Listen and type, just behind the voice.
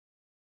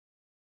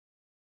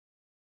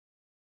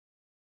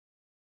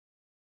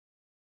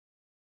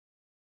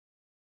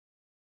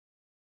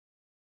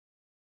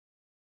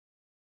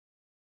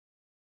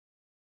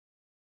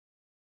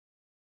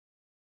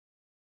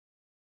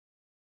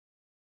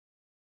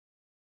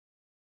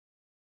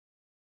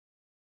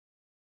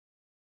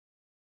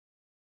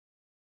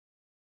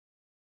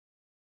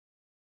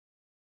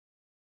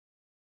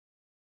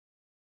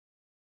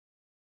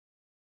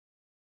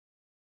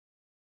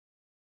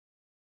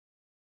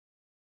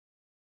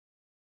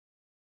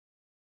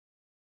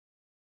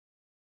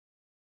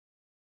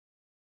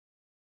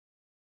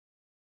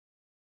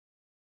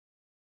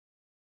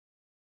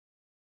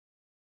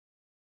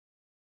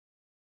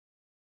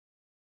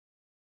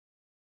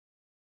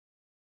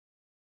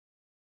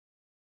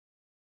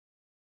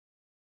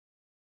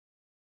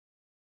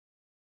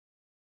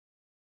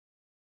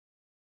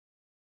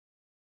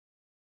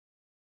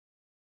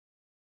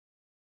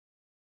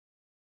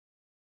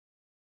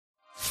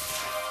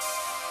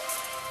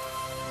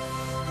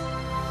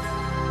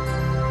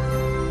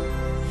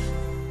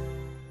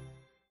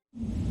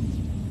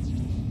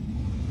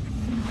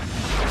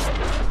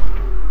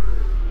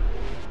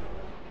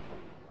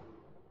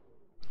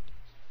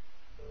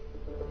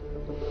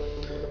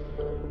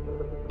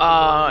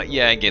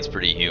Yeah, it gets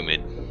pretty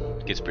humid.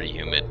 It gets pretty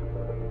humid.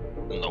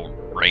 And the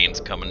rain's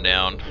coming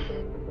down.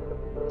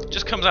 It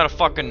just comes out of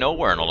fucking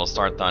nowhere and it'll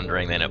start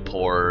thundering, then it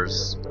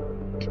pours.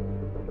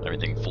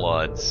 Everything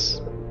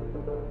floods.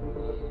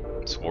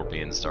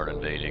 Scorpions start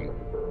invading.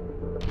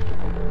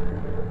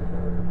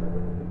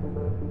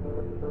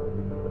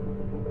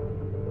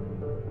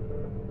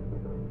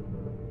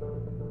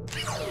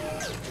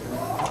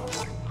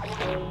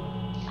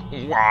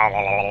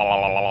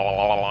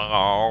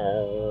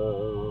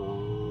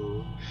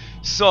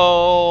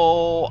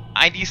 So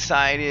I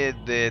decided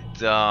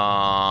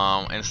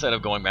that instead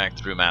of going back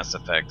through Mass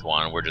Effect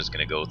 1, we're just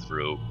gonna go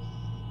through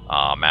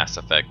Mass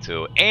Effect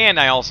 2. And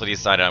I also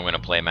decided I'm gonna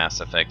play Mass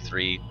Effect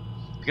 3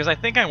 because I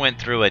think I went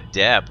through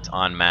Adept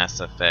on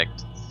Mass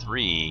Effect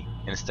 3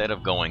 instead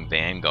of going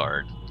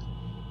Vanguard.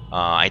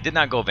 I did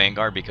not go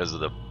Vanguard because of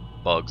the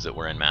bugs that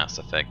were in Mass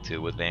Effect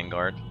 2 with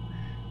Vanguard.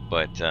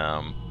 But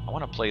I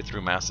want to play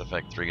through Mass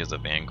Effect 3 as a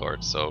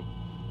Vanguard, so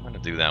I'm going to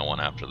do that one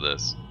after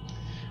this.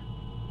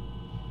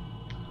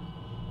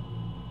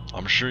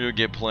 I'm sure you'll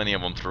get plenty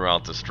of them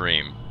throughout the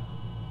stream.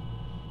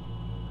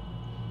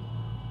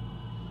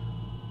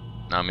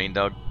 Know what I mean,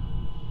 Doug?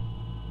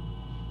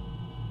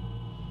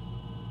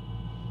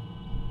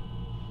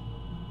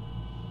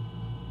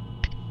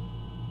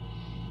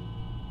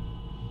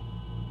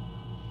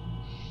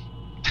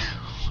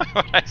 Why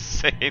would I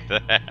say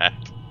that?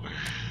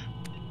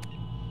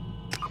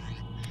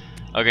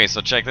 Okay,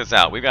 so check this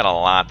out. We've got a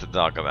lot to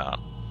talk about.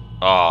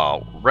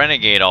 Oh,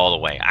 Renegade all the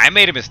way. I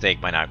made a mistake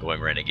by not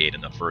going Renegade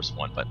in the first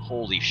one, but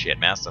holy shit,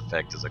 Mass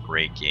Effect is a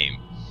great game.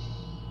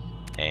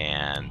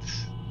 And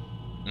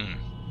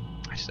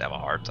I just have a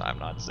hard time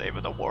not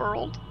saving the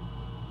world.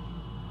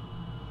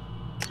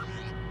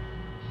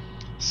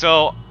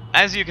 So,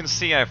 as you can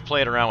see, I've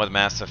played around with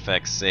Mass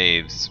Effect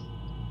saves.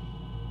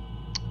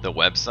 The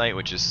website,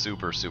 which is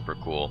super, super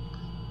cool.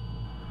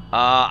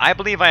 I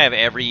believe I have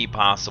every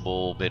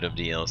possible bit of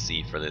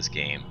DLC for this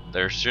game.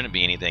 There shouldn't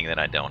be anything that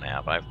I don't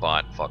have. I've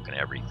bought fucking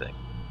everything.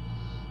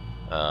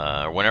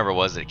 Whenever it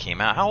was that it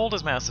came out. How old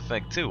is Mass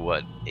Effect 2?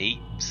 What,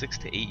 6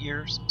 to 8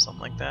 years?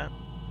 Something like that?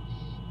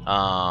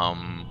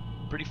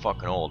 Pretty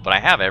fucking old. But I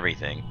have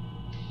everything.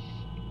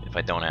 If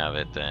I don't have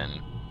it,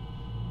 then...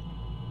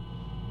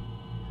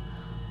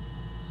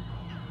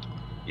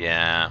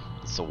 yeah,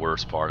 that's the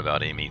worst part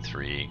about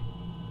ME3.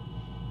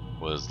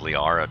 Was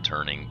Liara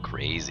turning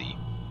crazy.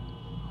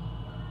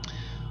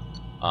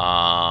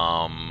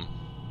 So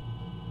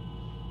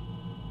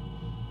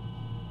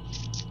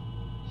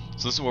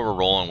this is what we're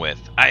rolling with.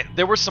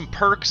 There were some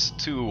perks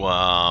to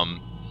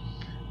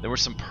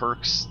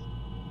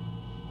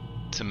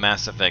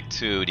Mass Effect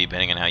 2,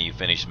 depending on how you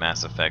finish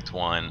Mass Effect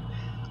 1.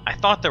 I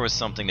thought there was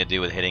something to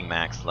do with hitting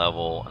max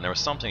level, and there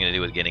was something to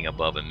do with getting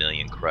above 1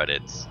 million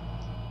credits.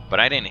 But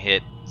I didn't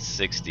hit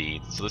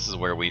 60, so this is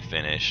where we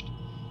finished.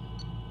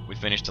 We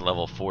finished to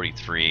level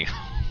 43.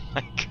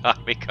 My god,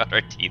 we got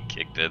our teeth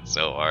kicked in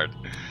so hard.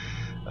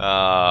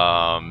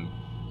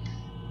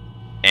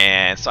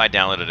 And so I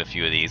downloaded a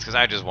few of these because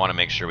I just want to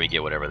make sure we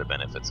get whatever the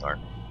benefits are.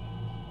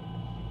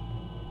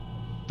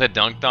 The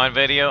Dunked On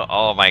video?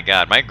 Oh my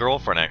god, my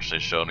girlfriend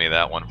actually showed me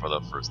that one for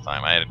the first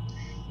time. I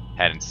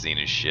hadn't seen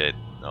his shit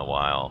in a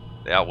while.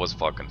 That was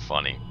fucking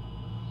funny.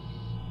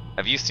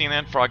 Have you seen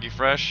that, Froggy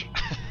Fresh?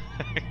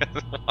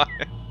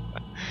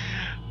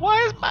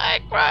 Why is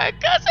Mike crying?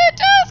 Cause it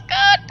just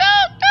got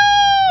dunked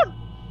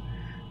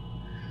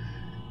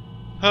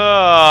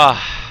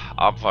on!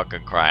 I'm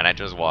fucking crying. I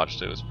just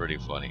watched it. It was pretty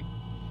funny.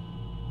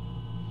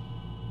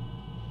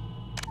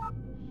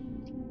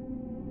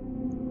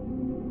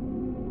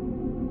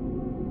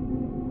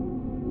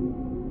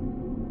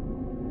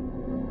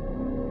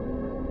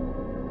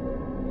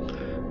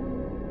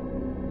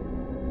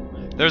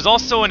 There's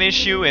also an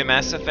issue in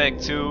Mass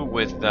Effect 2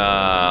 with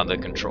the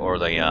control or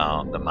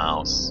the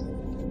mouse.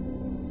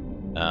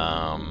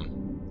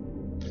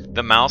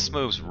 The mouse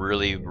moves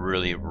really,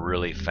 really,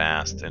 really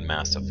fast in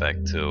Mass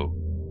Effect 2.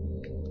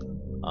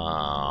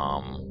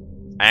 I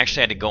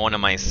actually had to go into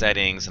my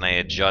settings and I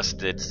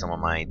adjusted some of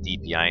my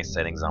DPI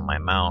settings on my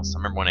mouse. I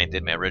remember when I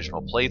did my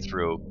original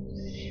playthrough,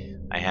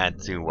 I had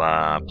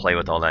to play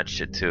with all that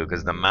shit too,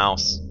 because the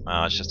mouse,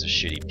 it's just a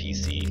shitty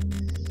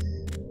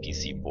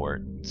PC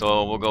port.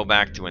 So we'll go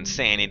back to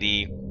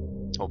Insanity.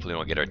 Hopefully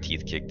we'll get our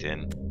teeth kicked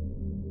in.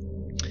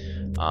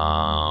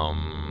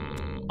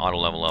 Auto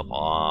level up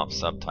off,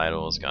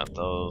 subtitles, got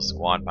those.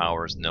 Squad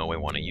powers, no, we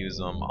want to use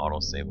them.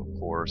 Auto save, of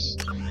course.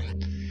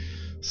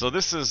 So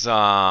this is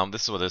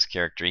what this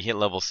character. He hit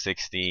level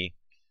 60.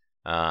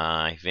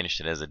 He finished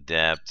it as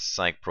Adept.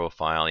 Psych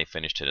profile. He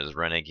finished it as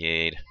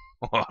Renegade.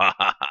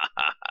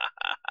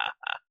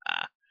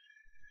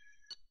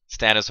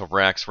 Status of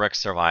Rex. Rex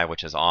survived,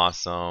 which is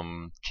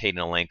awesome. Caden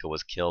Alenka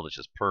was killed, which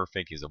is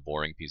perfect. He's a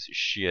boring piece of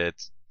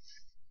shit.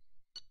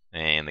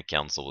 And the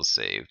council was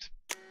saved.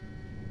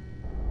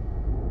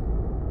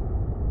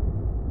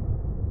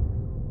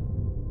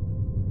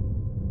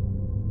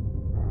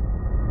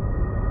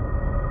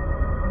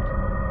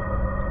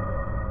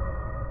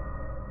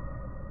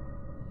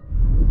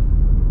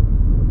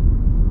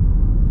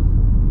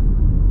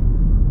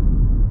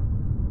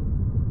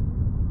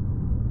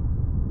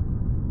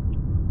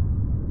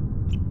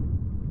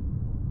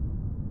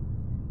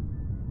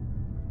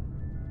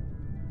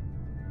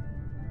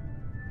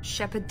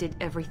 Shepard did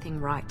everything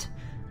right.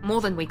 More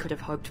than we could have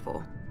hoped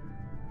for.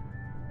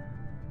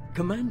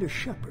 Commander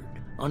Shepard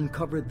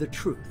uncovered the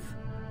truth.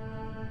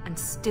 And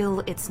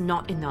still, it's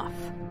not enough.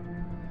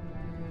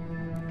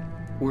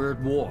 We're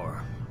at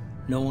war.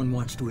 No one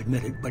wants to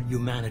admit it, but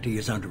humanity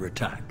is under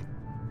attack.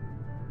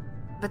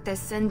 But they're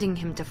sending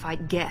him to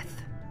fight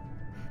Geth.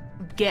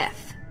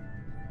 Geth.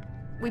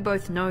 We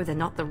both know they're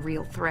not the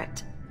real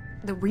threat.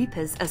 The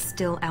Reapers are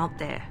still out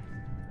there.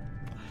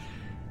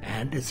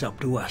 And it's up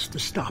to us to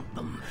stop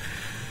them.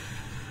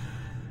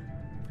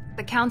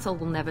 The Council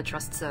will never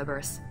trust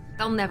Cerberus.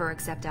 They'll never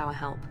accept our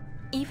help,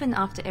 even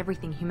after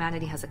everything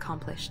humanity has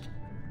accomplished.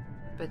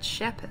 But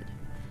Shepard,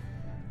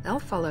 they'll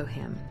follow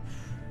him.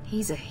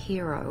 He's a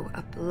hero,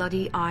 a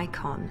bloody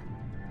icon.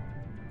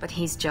 But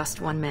he's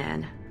just one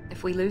man.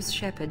 If we lose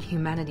Shepard,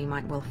 humanity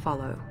might well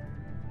follow.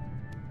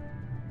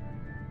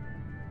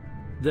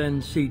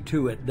 Then see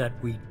to it that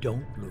we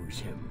don't lose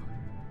him.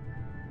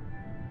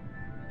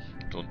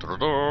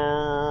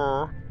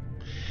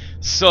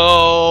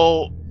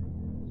 So...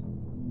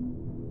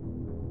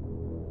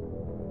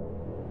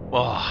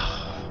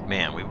 Oh,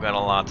 man, we've got a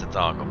lot to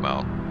talk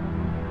about.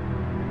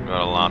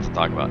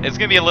 It's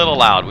gonna be a little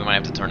loud. We might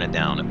have to turn it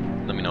down.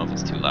 Let me know if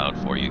it's too loud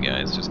for you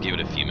guys. Just give it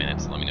a few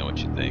minutes and let me know what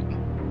you think.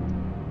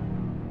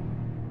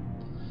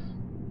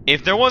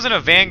 If there wasn't a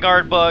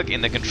Vanguard bug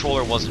and the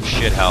controller wasn't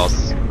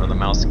shithouse, or the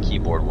mouse and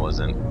keyboard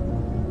wasn't,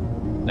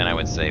 then I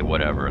would say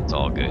whatever, it's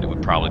all good. It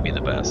would probably be the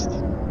best.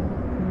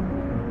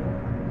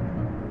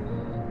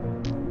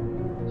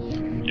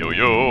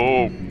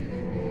 Yo!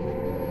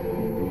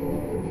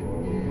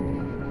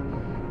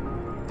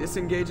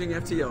 Disengaging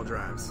FTL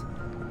drives.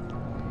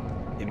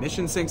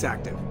 Emission sinks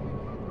active.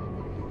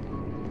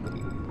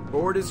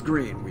 Board is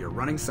green. We are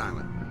running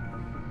silent.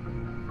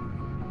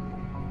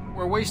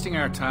 We're wasting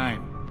our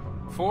time.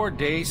 4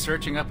 days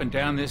searching up and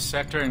down this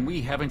sector, and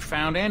we haven't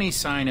found any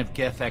sign of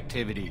Geth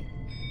activity.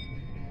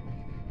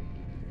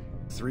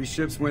 3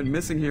 ships went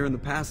missing here in the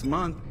past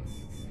month.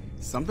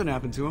 Something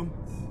happened to them.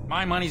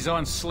 My money's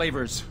on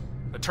slavers.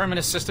 The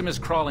Terminus system is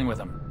crawling with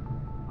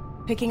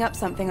them. Picking up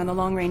something on the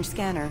long-range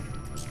scanner.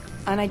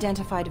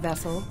 Unidentified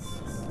vessel.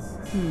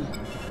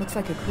 Looks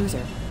like a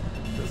cruiser.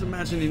 Doesn't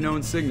match any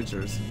known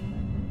signatures.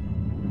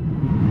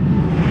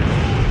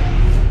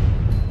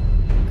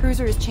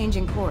 Cruiser is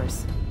changing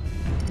course.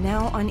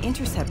 Now on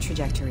intercept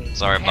trajectory.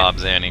 Sorry, Bob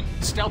Zanny.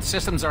 Stealth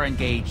systems are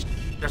engaged.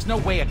 There's no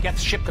way a Geth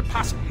ship could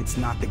possibly... It's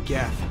not the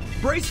Geth.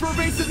 Brace for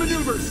evasive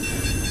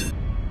maneuvers!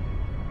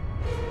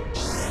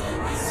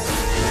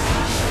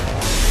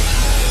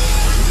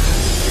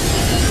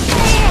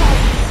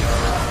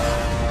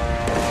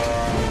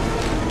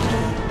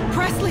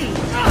 Presley!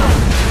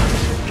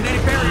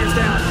 Kinetic barriers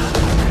down!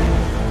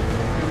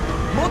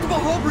 Multiple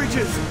hull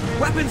breaches!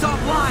 Weapons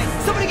offline!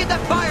 Somebody get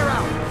that fire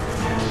out!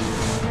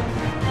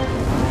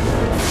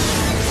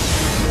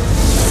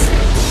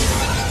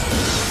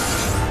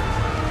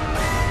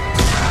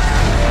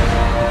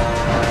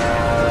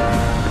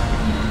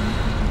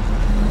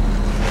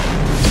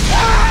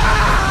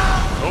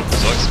 Oh,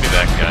 sucks to be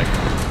that guy.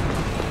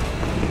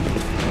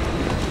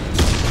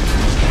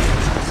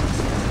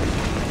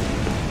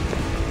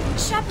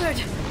 Shepard!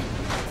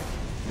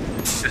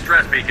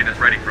 Distress beacon is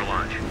ready for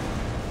launch.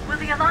 Will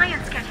the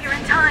Alliance get here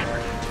in time?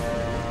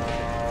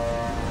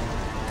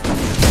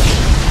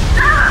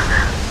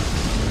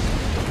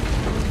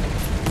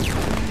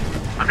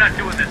 I'm not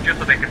doing this just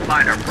so they can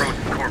find our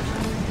frozen corpses.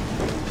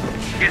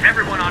 Get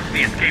everyone onto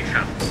the escape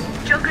shuttle.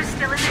 Joker's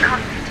still in the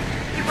cockpit.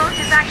 He won't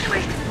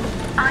evacuate.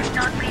 I'm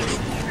not leaving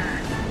either.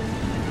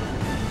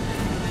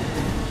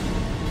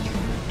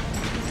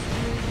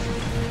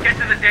 Get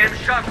to the damn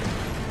shuttle.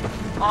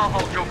 I'll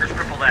haul Joker's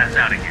crippled ass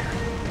out of here.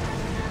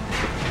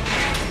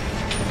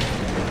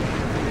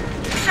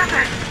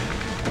 Shepard!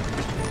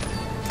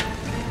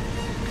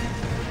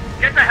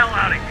 Get the hell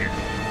out of here.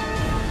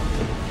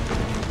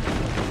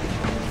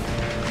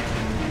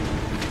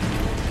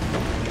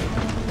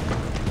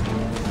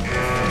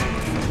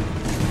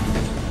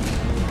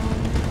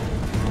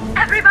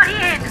 Everybody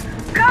in!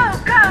 Go,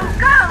 go,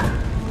 go!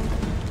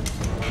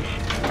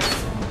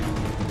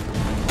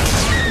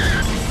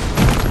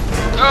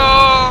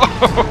 Oh!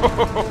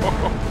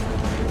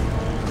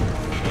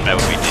 That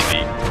would be DB.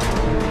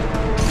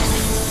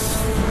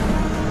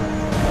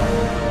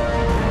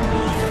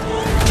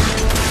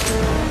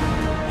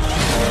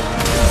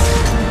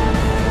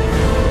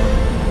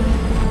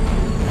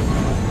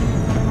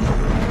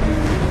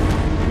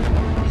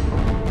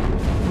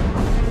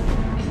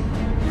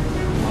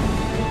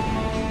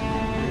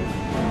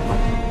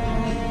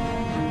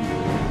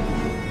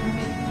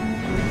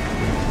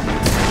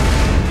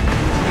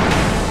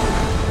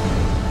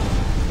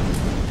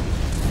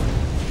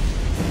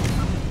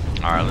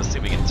 Alright, let's see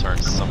if we can turn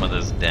some of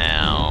this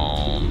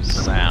down.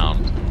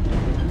 Sound.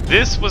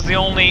 This was the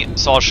only...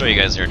 So I'll show you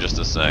guys here in just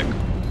a sec.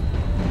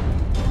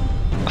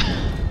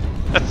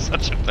 That's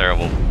such a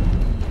terrible...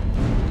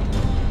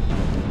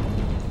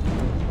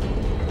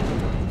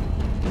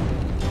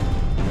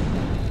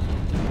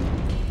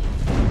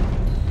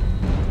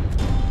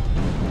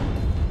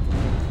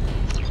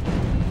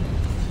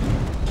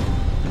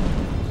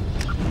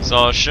 So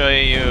I'll show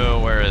you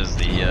where is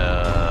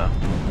the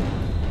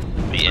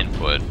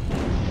input.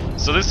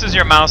 So this is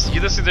your mouse.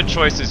 This is the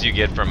choices you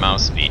get for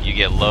mouse speed. You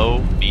get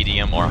low,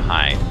 medium, or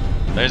high.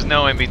 There's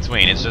no in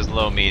between. It's just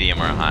low,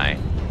 medium, or high.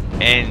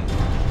 And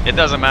it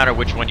doesn't matter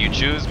which one you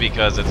choose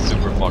because it's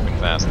super fucking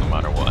fast no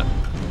matter what.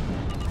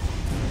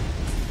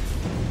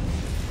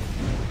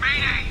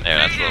 There,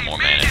 that's a little more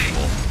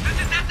manageable. This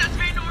is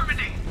SSV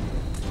Normandy.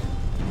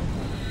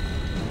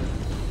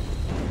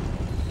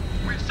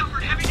 We've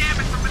suffered heavy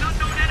damage from an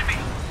unknown enemy.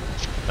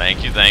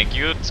 Thank you, thank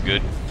you. It's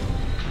good.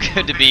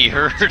 Good to be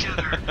heard.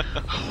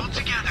 Hold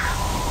together.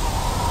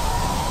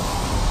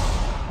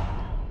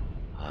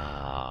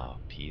 Ah,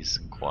 peace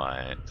and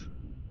quiet.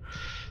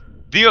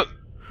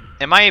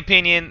 In my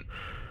opinion,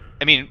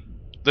 I mean,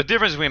 the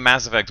difference between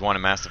Mass Effect 1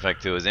 and Mass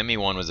Effect 2 is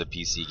ME1 was a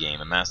PC game,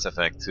 and Mass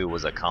Effect 2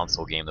 was a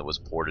console game that was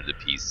ported to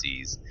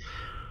PCs.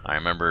 I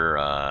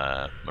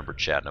remember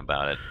chatting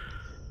about it,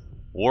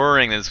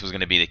 worrying that this was going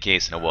to be the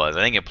case, and it was.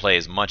 I think it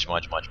plays much,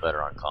 much, much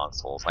better on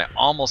consoles. I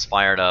almost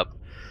fired up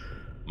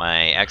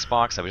my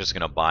Xbox. I was just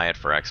going to buy it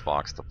for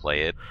Xbox to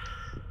play it,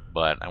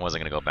 but I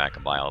wasn't going to go back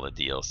and buy all the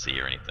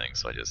DLC or anything,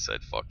 so I just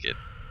said, fuck it.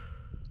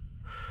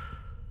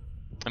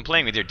 And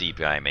playing with your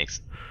DPI makes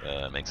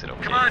it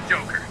okay. Come on,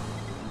 Joker.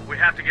 We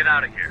have to get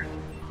out of here.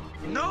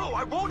 No,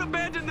 I won't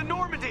abandon the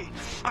Normandy.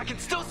 I can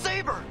still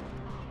save her.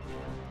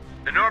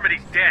 The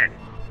Normandy's dead.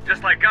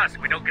 Just like us,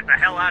 we don't get the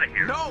hell out of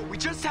here. No, we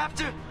just have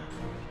to...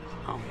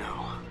 Oh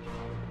no.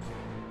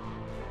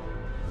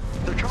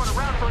 They're coming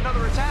around for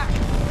another attack.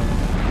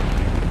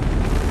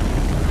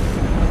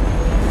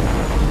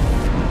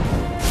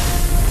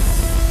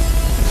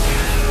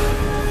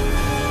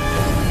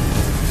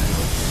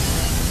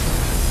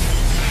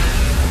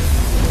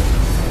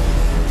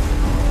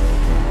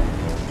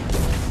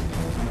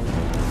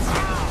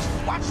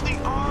 Watch the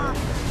arm!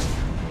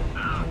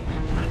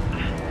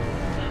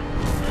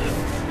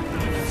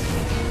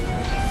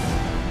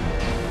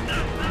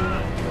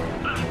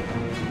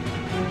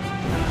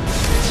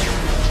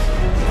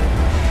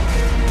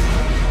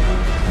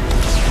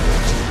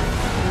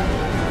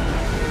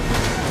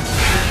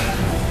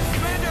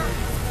 Commander!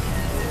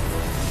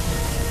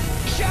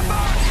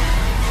 Shepard!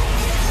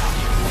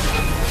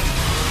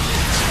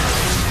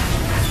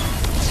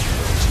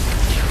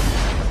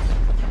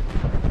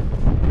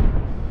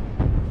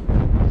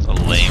 It's a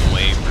lame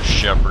way for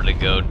Shepard to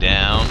go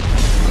down.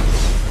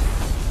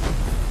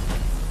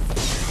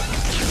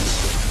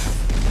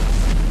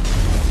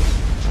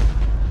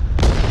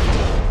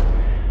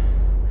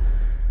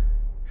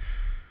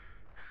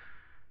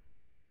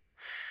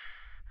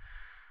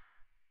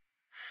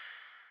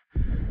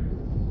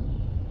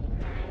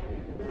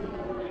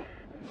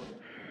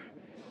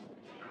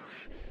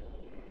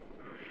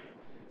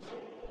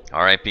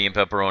 R.I.P. and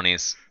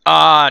pepperonis.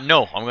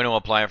 No, I'm going to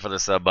apply for the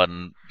sub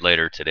button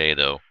later today,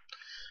 though.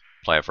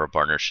 Apply for a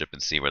partnership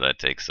and see where that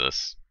takes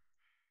us.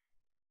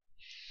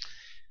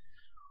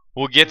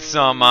 We'll get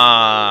some,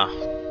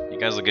 you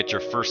guys will get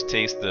your first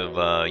taste of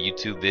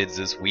YouTube vids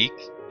this week,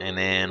 and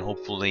then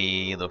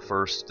hopefully the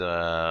first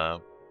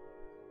down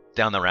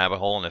the rabbit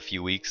hole in a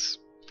few weeks,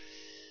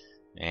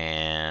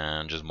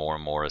 and just more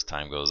and more as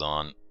time goes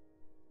on.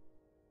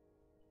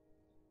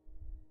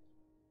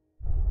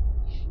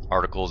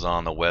 Articles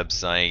on the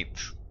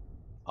website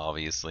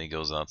obviously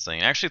goes without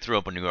saying. I actually threw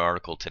up a new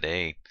article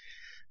today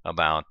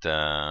about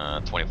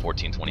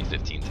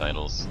 2014-2015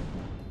 titles.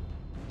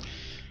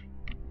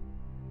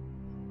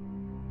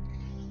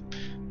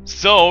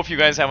 So if you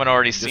guys haven't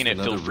already seen it,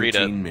 feel free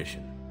to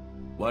mission.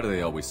 Why do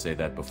they always say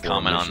that before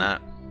comment on that.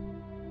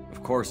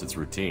 Of course it's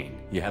routine.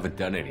 You haven't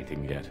done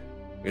anything yet.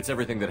 It's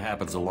everything that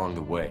happens along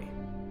the way.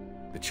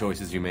 The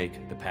choices you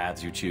make, the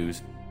paths you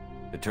choose,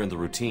 that turn the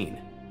routine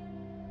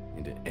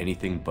into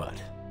anything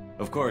but.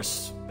 Of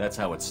course, that's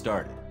how it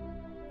started.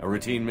 A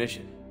routine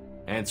mission,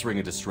 answering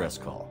a distress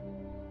call.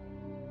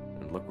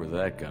 And look where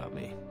that got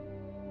me.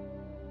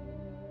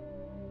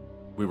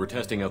 We were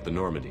testing out the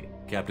Normandy,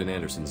 Captain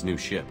Anderson's new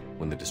ship,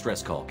 when the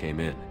distress call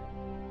came in.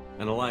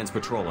 An Alliance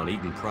patrol on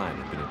Eden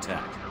Prime had been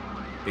attacked.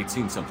 They'd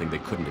seen something they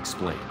couldn't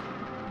explain.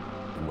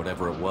 And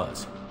whatever it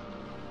was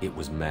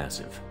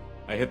massive.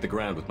 I hit the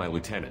ground with my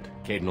lieutenant,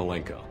 Caden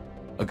Olenko.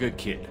 A good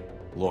kid,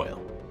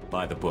 loyal,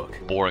 by the book.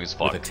 Boring as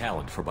fuck. With a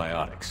talent for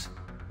biotics.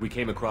 We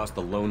came across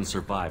the lone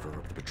survivor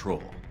of the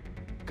patrol,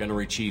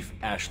 Gunnery Chief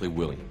Ashley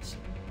Williams.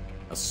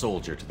 A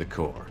soldier to the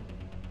core.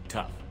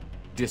 Tough,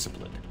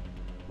 disciplined,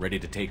 ready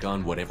to take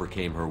on whatever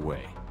came her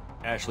way.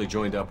 Ashley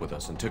joined up with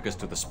us and took us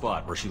to the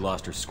spot where she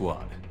lost her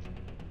squad.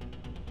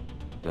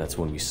 That's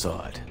when we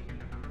saw it.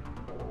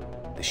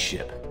 The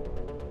ship.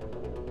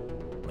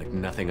 Like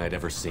nothing I'd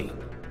ever seen.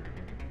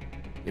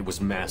 It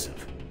was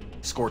massive,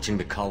 scorching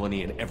the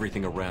colony and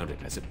everything around it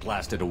as it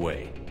blasted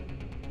away.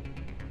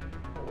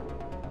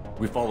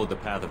 We followed the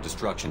path of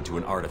destruction to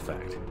an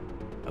artifact,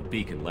 a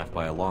beacon left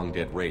by a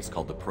long-dead race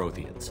called the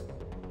Protheans.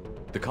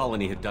 The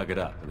colony had dug it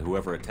up, and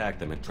whoever attacked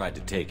them had tried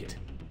to take it.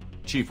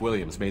 Chief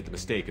Williams made the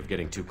mistake of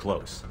getting too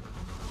close.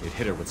 It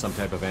hit her with some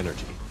type of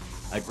energy.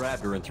 I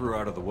grabbed her and threw her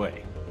out of the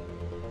way.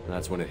 And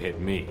that's when it hit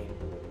me.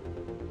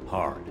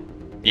 Hard.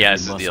 Yeah, Every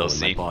this is muscle in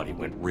my DLC. body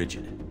went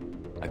rigid.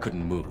 I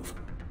couldn't move.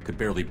 Could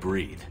barely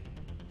breathe.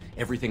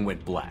 Everything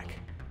went black.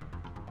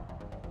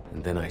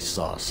 And then I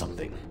saw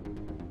something.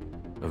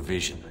 A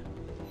vision.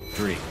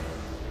 Dream.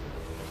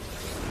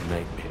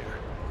 Nightmare.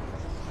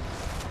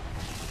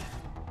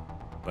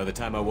 By the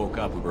time I woke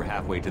up, we were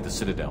halfway to the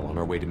Citadel on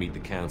our way to meet the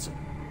Council.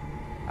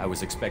 I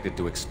was expected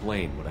to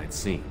explain what I'd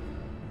seen.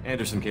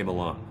 Anderson came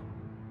along.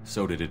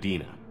 So did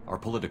Adina, our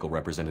political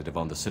representative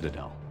on the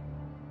Citadel.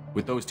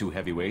 With those two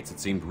heavyweights,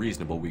 it seemed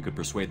reasonable we could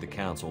persuade the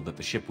Council that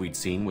the ship we'd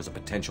seen was a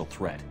potential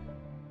threat.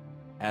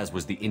 As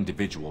was the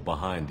individual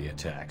behind the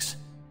attacks.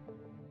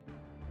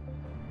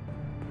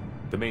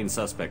 The main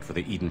suspect for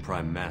the Eden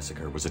Prime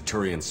massacre was a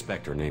Turian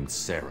Spectre named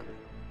Saren.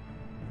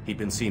 He'd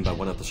been seen by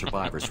one of the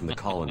survivors from the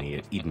colony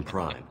at Eden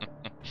Prime,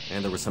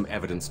 and there was some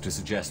evidence to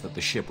suggest that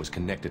the ship was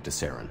connected to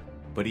Saren.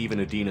 But even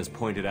Adina's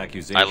pointed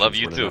accusations I love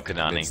you weren't too, enough to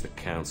convince Kanani. the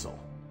Council.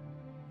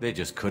 They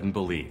just couldn't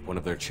believe one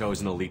of their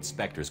chosen elite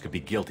Spectres could be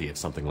guilty of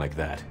something like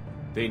that.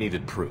 They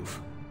needed proof,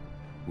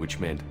 which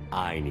meant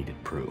I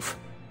needed proof.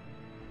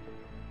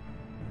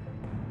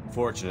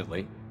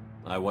 Fortunately,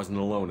 I wasn't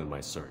alone in my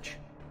search.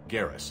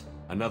 Garrus,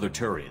 another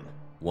Turian,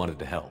 wanted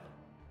to help.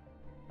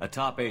 A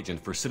top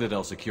agent for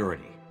Citadel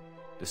Security.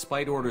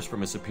 Despite orders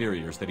from his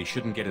superiors that he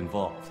shouldn't get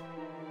involved,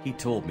 he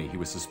told me he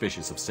was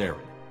suspicious of Saren,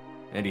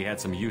 and he had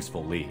some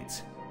useful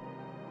leads.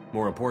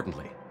 More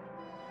importantly,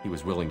 he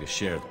was willing to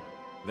share them.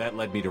 That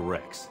led me to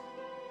Rex,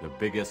 the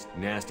biggest,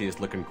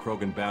 nastiest-looking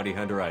Krogan bounty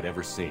hunter I'd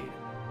ever seen.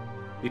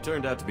 He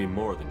turned out to be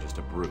more than just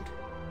a brute.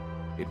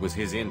 It was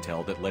his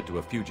intel that led to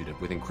a fugitive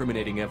with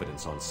incriminating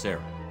evidence on Saren.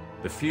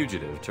 The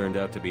fugitive turned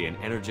out to be an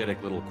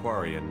energetic little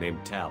Quarian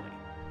named Tali.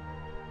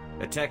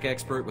 A tech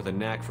expert with a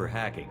knack for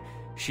hacking,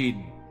 she'd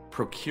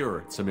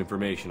procured some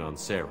information on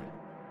Saren.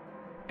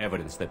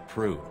 Evidence that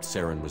proved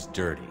Saren was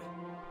dirty.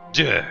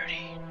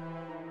 Dirty.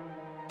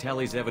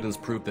 Tali's evidence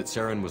proved that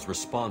Saren was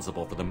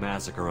responsible for the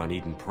massacre on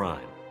Eden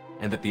Prime,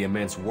 and that the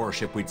immense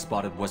warship we'd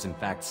spotted was in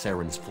fact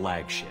Saren's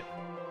flagship.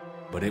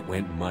 But it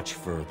went much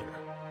further.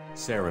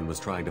 Saren was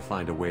trying to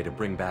find a way to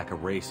bring back a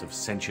race of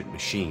sentient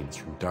machines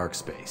from dark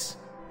space.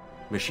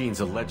 Machines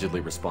allegedly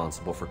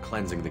responsible for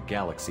cleansing the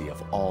galaxy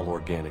of all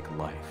organic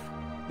life.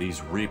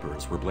 These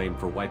Reapers were blamed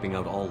for wiping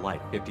out all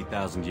life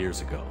 50,000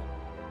 years ago,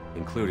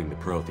 including the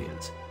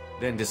Protheans,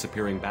 then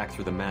disappearing back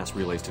through the mass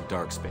relays to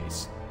dark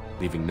space,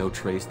 leaving no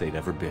trace they'd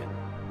ever been.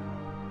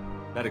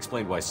 That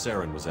explained why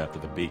Saren was after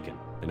the beacon,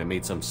 and it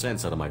made some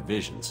sense out of my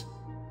visions.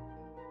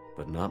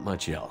 But not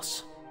much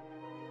else.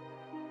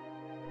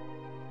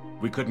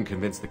 We couldn't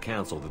convince the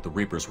Council that the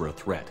Reapers were a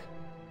threat,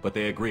 but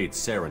they agreed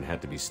Saren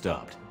had to be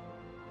stopped.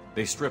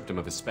 They stripped him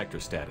of his Spectre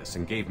status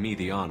and gave me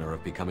the honor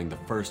of becoming the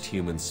first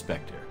human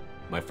Spectre.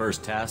 My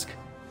first task?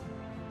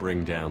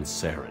 Bring down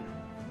Saren.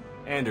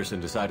 Anderson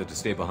decided to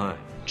stay behind.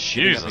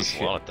 Jesus,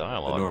 a lot of The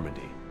dialogue.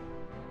 Normandy.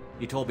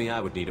 He told me I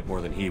would need it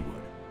more than he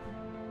would.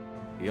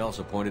 He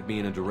also pointed me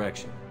in a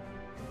direction.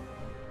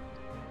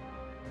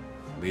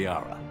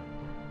 Liara.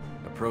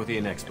 A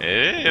Prothean expert.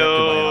 adept in Heyo.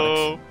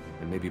 biotics,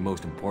 and maybe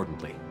most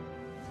importantly,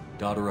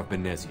 daughter of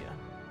Benezia,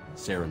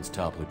 Saren's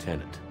top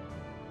lieutenant.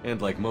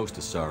 And like most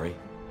Asari,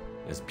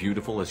 as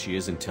beautiful as she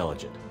is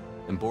intelligent,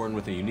 and born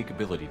with a unique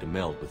ability to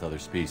meld with other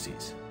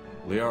species.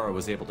 Liara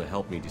was able to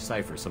help me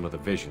decipher some of the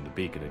vision the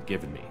beacon had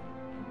given me.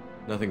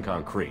 Nothing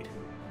concrete,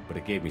 but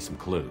it gave me some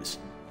clues.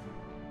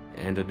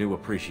 And a new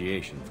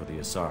appreciation for the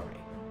Asari.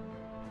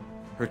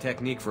 Her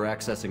technique for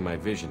accessing my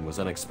vision was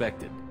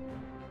unexpected,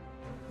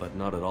 but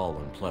not at all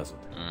unpleasant.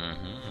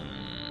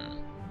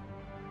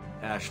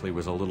 Ashley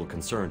was a little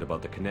concerned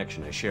about the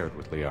connection I shared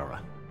with Liara.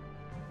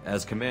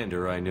 As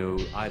commander, I knew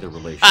either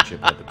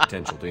relationship had the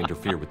potential to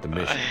interfere with the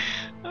mission.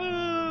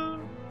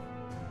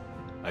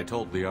 I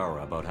told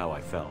Liara about how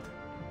I felt.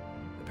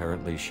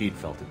 Apparently she'd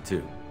felt it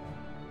too.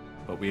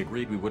 But we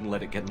agreed we wouldn't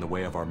let it get in the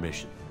way of our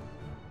mission.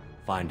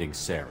 Finding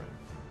Saren.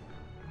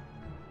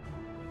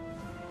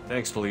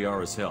 Thanks to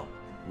Liara's help,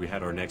 we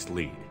had our next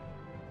lead.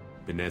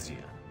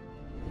 Benezia.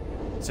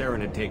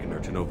 Saren had taken her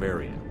to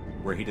Novaria,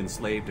 where he'd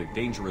enslaved a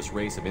dangerous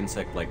race of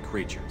insect-like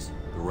creatures,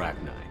 the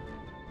Rachni.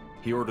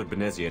 He ordered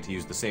Benezia to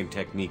use the same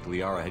technique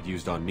Liara had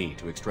used on me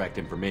to extract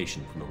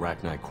information from the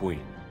Rachni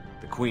Queen.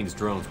 The Queen's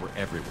drones were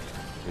everywhere,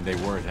 and they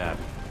weren't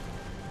happy.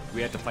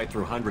 We had to fight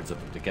through hundreds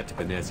of them to get to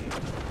Benezia.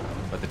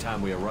 By the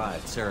time we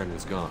arrived, Saren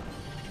was gone.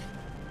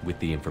 With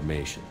the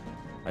information.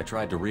 I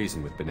tried to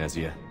reason with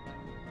Benezia,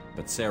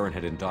 but Saren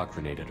had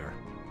indoctrinated her.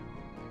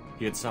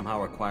 He had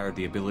somehow acquired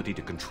the ability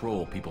to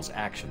control people's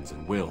actions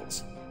and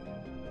wills.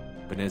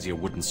 Benezia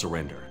wouldn't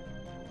surrender,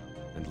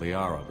 and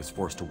Liara was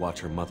forced to watch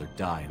her mother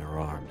die in her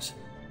arms.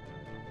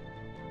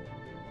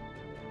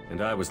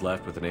 And I was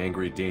left with an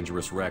angry,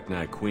 dangerous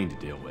Rachni Queen to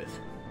deal with.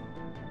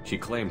 She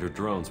claimed her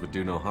drones would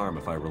do no harm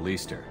if I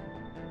released her.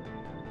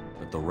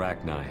 But the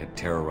Rachni had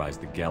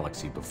terrorized the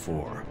galaxy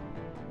before.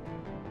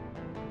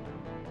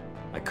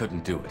 I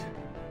couldn't do it.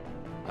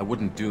 I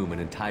wouldn't doom an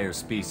entire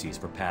species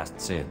for past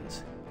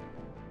sins.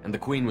 And the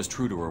Queen was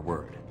true to her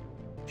word.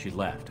 She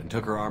left and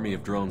took her army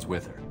of drones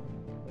with her.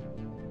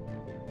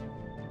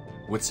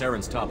 With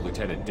Saren's top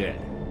lieutenant dead,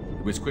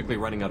 he was quickly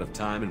running out of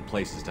time and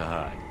places to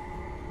hide.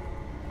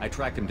 I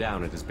tracked him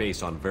down at his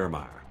base on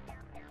Vermeer,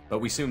 but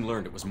we soon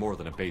learned it was more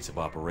than a base of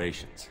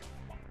operations.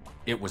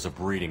 It was a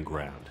breeding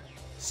ground.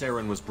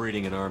 Saren was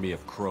breeding an army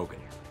of Krogan.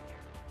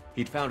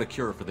 He'd found a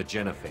cure for the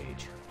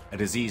genophage, a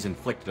disease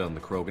inflicted on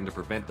the Krogan to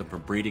prevent them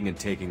from breeding and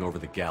taking over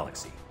the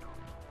galaxy.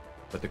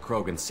 But the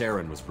Krogan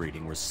Saren was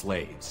breeding were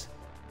slaves,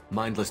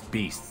 mindless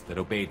beasts that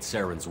obeyed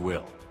Saren's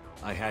will.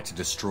 I had to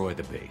destroy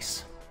the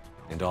base,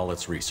 and all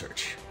its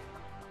research.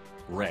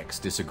 Rex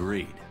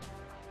disagreed.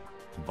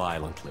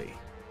 Violently.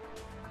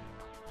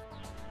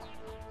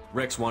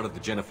 Rex wanted the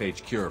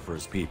genophage cure for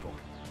his people.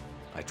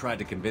 I tried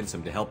to convince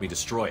him to help me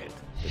destroy it,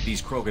 that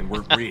these Krogan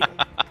weren't real.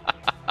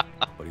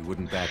 But he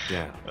wouldn't back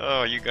down.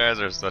 Oh, you guys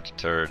are such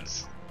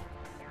turds.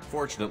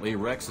 Fortunately,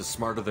 Rex is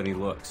smarter than he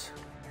looks.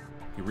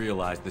 He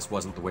realized this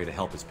wasn't the way to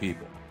help his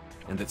people,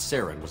 and that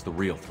Saren was the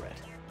real threat.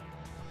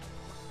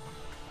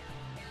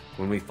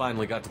 When we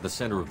finally got to the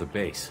center of the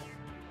base,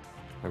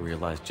 I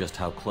realized just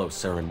how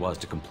close Saren was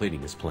to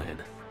completing his plan.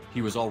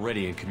 He was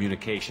already in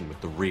communication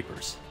with the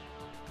Reapers.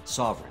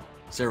 Sovereign,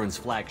 Saren's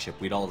flagship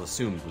we'd all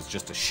assumed was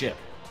just a ship,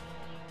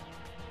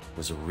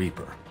 was a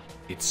Reaper.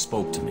 It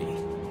spoke to me,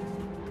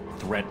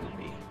 threatened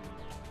me.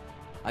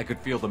 I could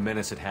feel the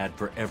menace it had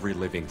for every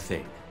living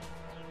thing.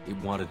 It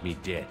wanted me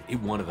dead. It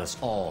wanted us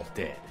all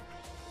dead.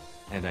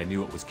 And I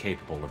knew it was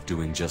capable of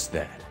doing just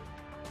that.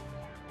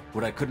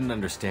 What I couldn't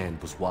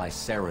understand was why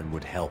Saren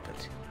would help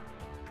it.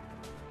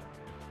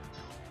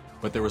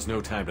 But there was no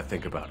time to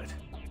think about it.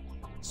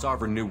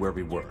 Sovereign knew where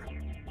we were.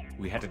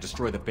 We had to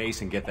destroy the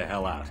base and get the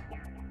hell out.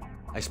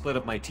 I split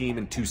up my team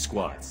in 2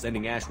 squads,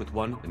 sending Ash with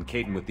one and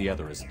Kaidan with the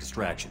other as a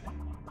distraction.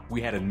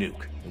 We had a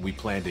nuke, and we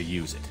planned to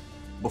use it.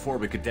 Before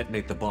we could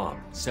detonate the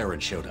bomb,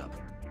 Saren showed up.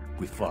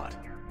 We fought.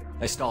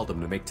 I stalled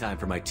him to make time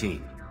for my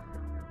team.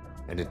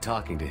 And in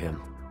talking to him,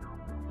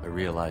 I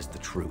realized the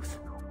truth.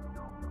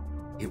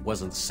 It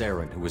wasn't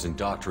Saren who was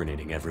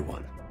indoctrinating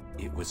everyone.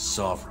 It was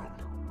Sovereign.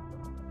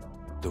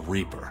 The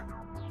Reaper.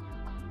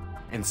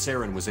 And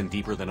Saren was in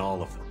deeper than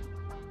all of them.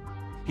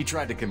 He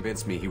tried to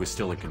convince me he was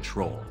still in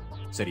control.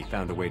 Said he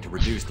found a way to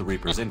reduce the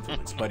Reaper's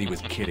influence, but he was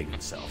kidding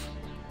himself.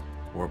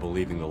 Or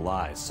believing the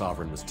lies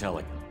Sovereign was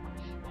telling him.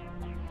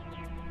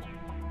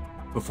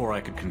 Before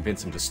I could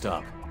convince him to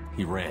stop,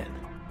 he ran,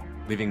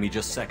 leaving me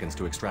just seconds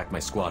to extract my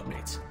squad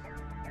mates.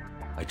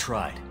 I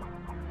tried,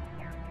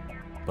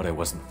 but I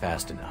wasn't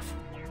fast enough.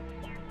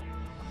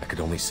 I could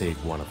only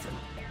save one of them.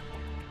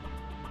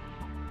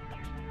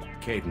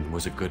 Kaidan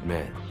was a good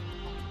man,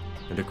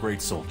 and a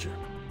great soldier.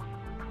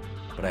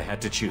 But I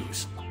had to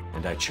choose,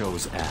 and I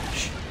chose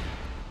Ash.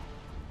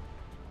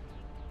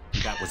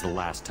 That was the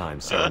last time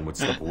Saren would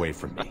slip away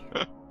from me.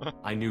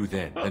 I knew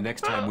then, the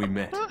next time we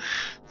met,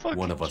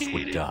 one of us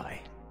would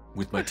die,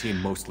 with my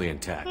team mostly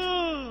intact.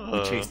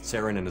 We chased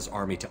Saren and his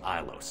army to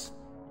Ilos,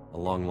 a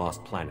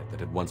long-lost planet that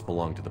had once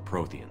belonged to the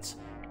Protheans.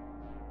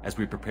 As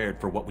we prepared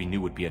for what we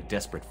knew would be a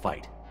desperate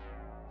fight,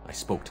 I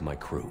spoke to my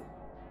crew.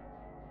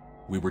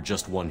 We were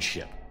just one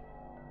ship,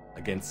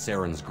 against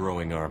Saren's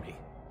growing army.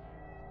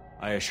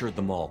 I assured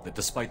them all that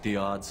despite the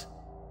odds,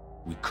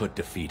 we could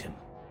defeat him.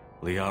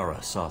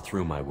 Liara saw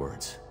through my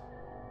words.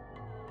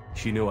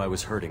 She knew I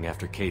was hurting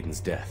after Kaidan's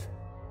death.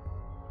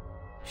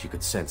 She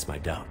could sense my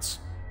doubts.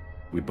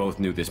 We both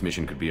knew this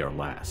mission could be our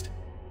last.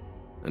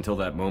 Until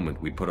that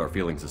moment, we'd put our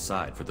feelings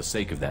aside for the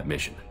sake of that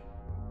mission.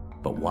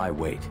 But why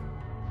wait?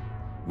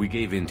 We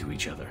gave in to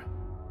each other,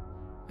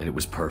 and it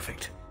was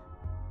perfect.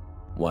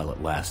 While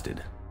it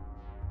lasted.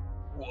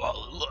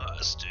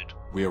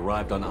 We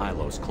arrived on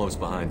Ilos, close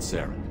behind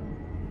Saren.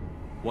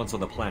 Once on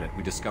the planet,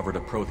 we discovered a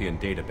Prothean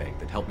databank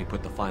that helped me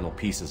put the final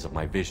pieces of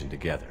my vision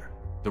together.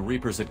 The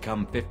Reapers had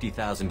come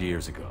 50,000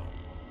 years ago,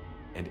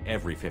 and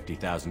every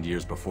 50,000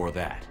 years before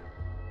that.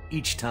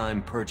 Each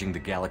time purging the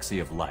galaxy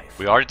of life.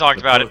 We already talked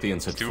about it.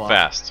 Protheans had Too fought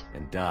fast.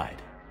 and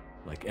died,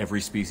 like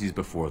every species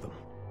before them.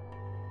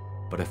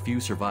 But a few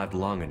survived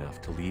long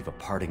enough to leave a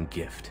parting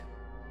gift.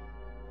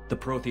 The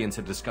Protheans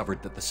had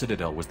discovered that the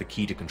Citadel was the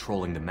key to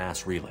controlling the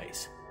mass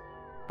relays.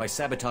 By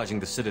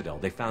sabotaging the Citadel,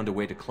 they found a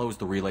way to close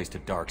the relays to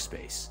dark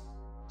space,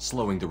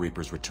 slowing the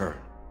Reapers' return,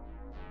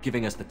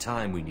 giving us the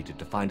time we needed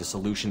to find a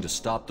solution to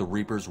stop the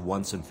Reapers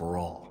once and for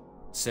all.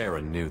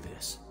 Saren knew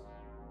this.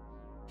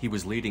 He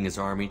was leading his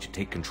army to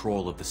take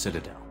control of the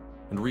Citadel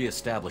and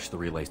re-establish the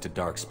relays to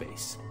dark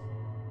space,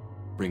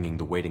 bringing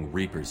the waiting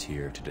Reapers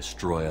here to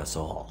destroy us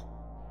all.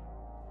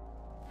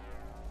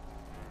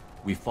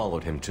 We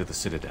followed him to the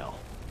Citadel.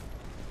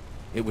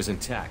 It was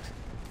intact,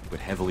 but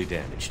heavily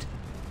damaged.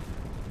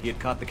 He had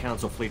caught the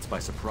Council fleets by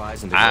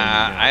surprise, and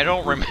I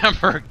don't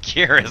remember with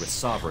Garrus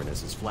Sovereign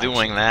as his flagship.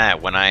 doing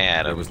that when I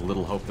had There him. was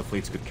little hope the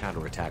fleets could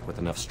counterattack with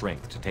enough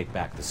strength to take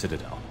back the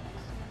Citadel.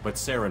 But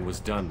Saren was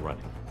done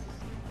running,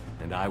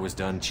 and I was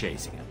done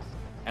chasing him.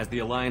 As the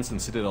Alliance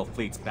and Citadel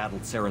fleets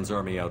battled Saren's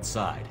army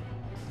outside,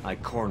 I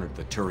cornered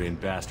the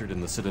Turian bastard in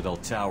the Citadel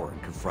tower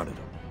and confronted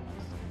him.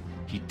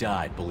 He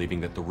died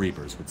believing that the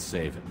Reapers would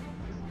save him.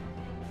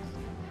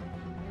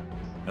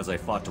 As I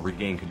fought to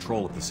regain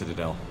control of the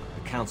Citadel,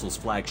 the Council's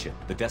flagship,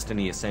 the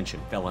Destiny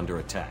Ascension, fell under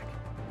attack.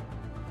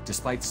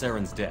 Despite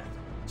Saren's death,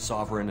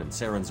 Sovereign and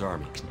Saren's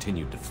army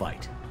continued to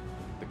fight.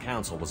 The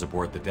Council was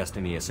aboard the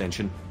Destiny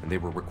Ascension, and they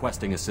were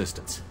requesting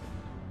assistance.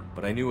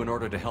 But I knew in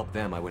order to help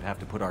them, I would have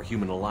to put our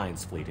Human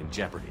Alliance fleet in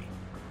jeopardy.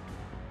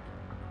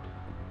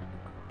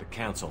 The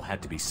Council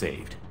had to be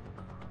saved.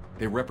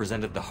 They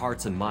represented the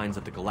hearts and minds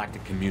of the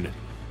galactic community.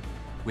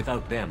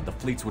 Without them, the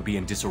fleets would be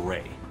in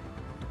disarray.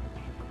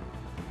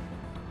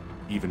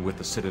 Even with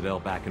the Citadel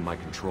back in my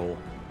control,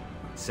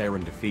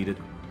 Saren defeated,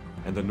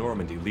 and the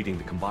Normandy leading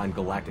the combined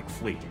galactic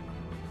fleet,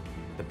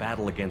 the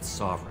battle against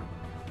Sovereign,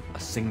 a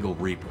single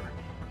Reaper,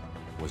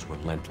 was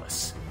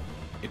relentless.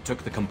 It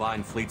took the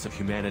combined fleets of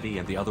humanity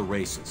and the other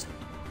races,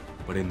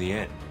 but in the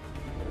end,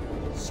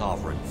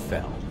 Sovereign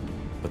fell.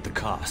 But the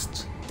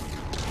costs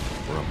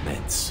were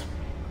immense.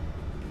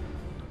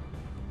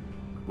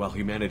 While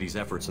humanity's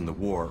efforts in the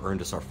war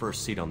earned us our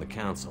first seat on the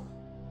Council,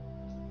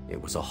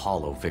 it was a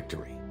hollow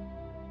victory.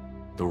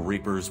 The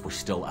Reapers were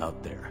still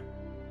out there.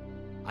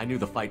 I knew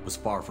the fight was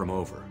far from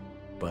over,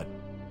 but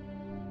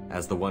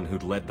as the one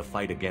who'd led the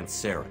fight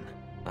against Saren,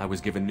 I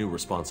was given new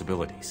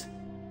responsibilities.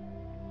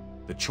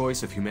 The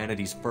choice of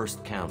humanity's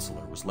first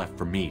counselor was left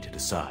for me to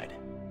decide.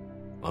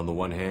 On the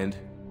one hand,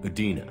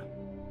 Udina,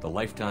 the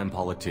lifetime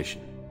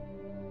politician.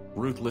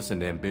 Ruthless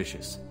and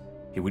ambitious,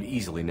 he would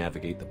easily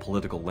navigate the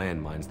political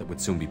landmines that would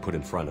soon be put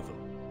in front of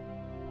him.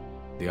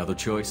 The other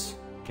choice,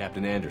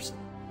 Captain Anderson,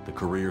 the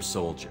career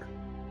soldier.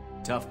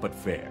 Tough but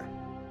fair,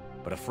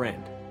 but a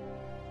friend,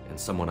 and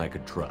someone I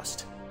could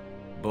trust.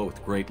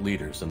 Both great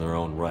leaders in their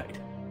own right.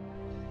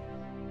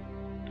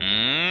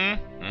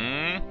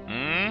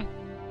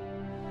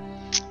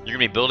 You're gonna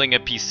be building a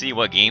PC.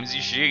 What games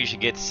you should do? You should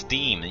get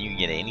Steam, and you can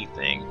get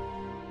anything.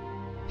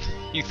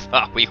 You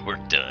thought we were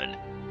done.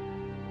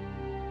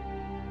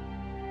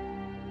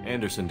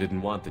 Anderson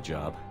didn't want the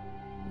job,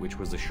 which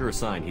was a sure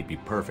sign he'd be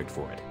perfect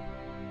for it.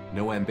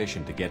 No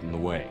ambition to get in the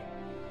way.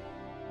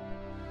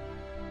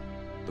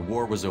 The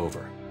war was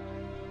over.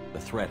 The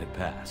threat had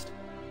passed.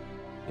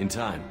 In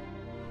time,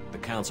 the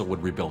Council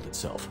would rebuild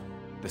itself.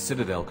 The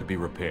Citadel could be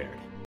repaired.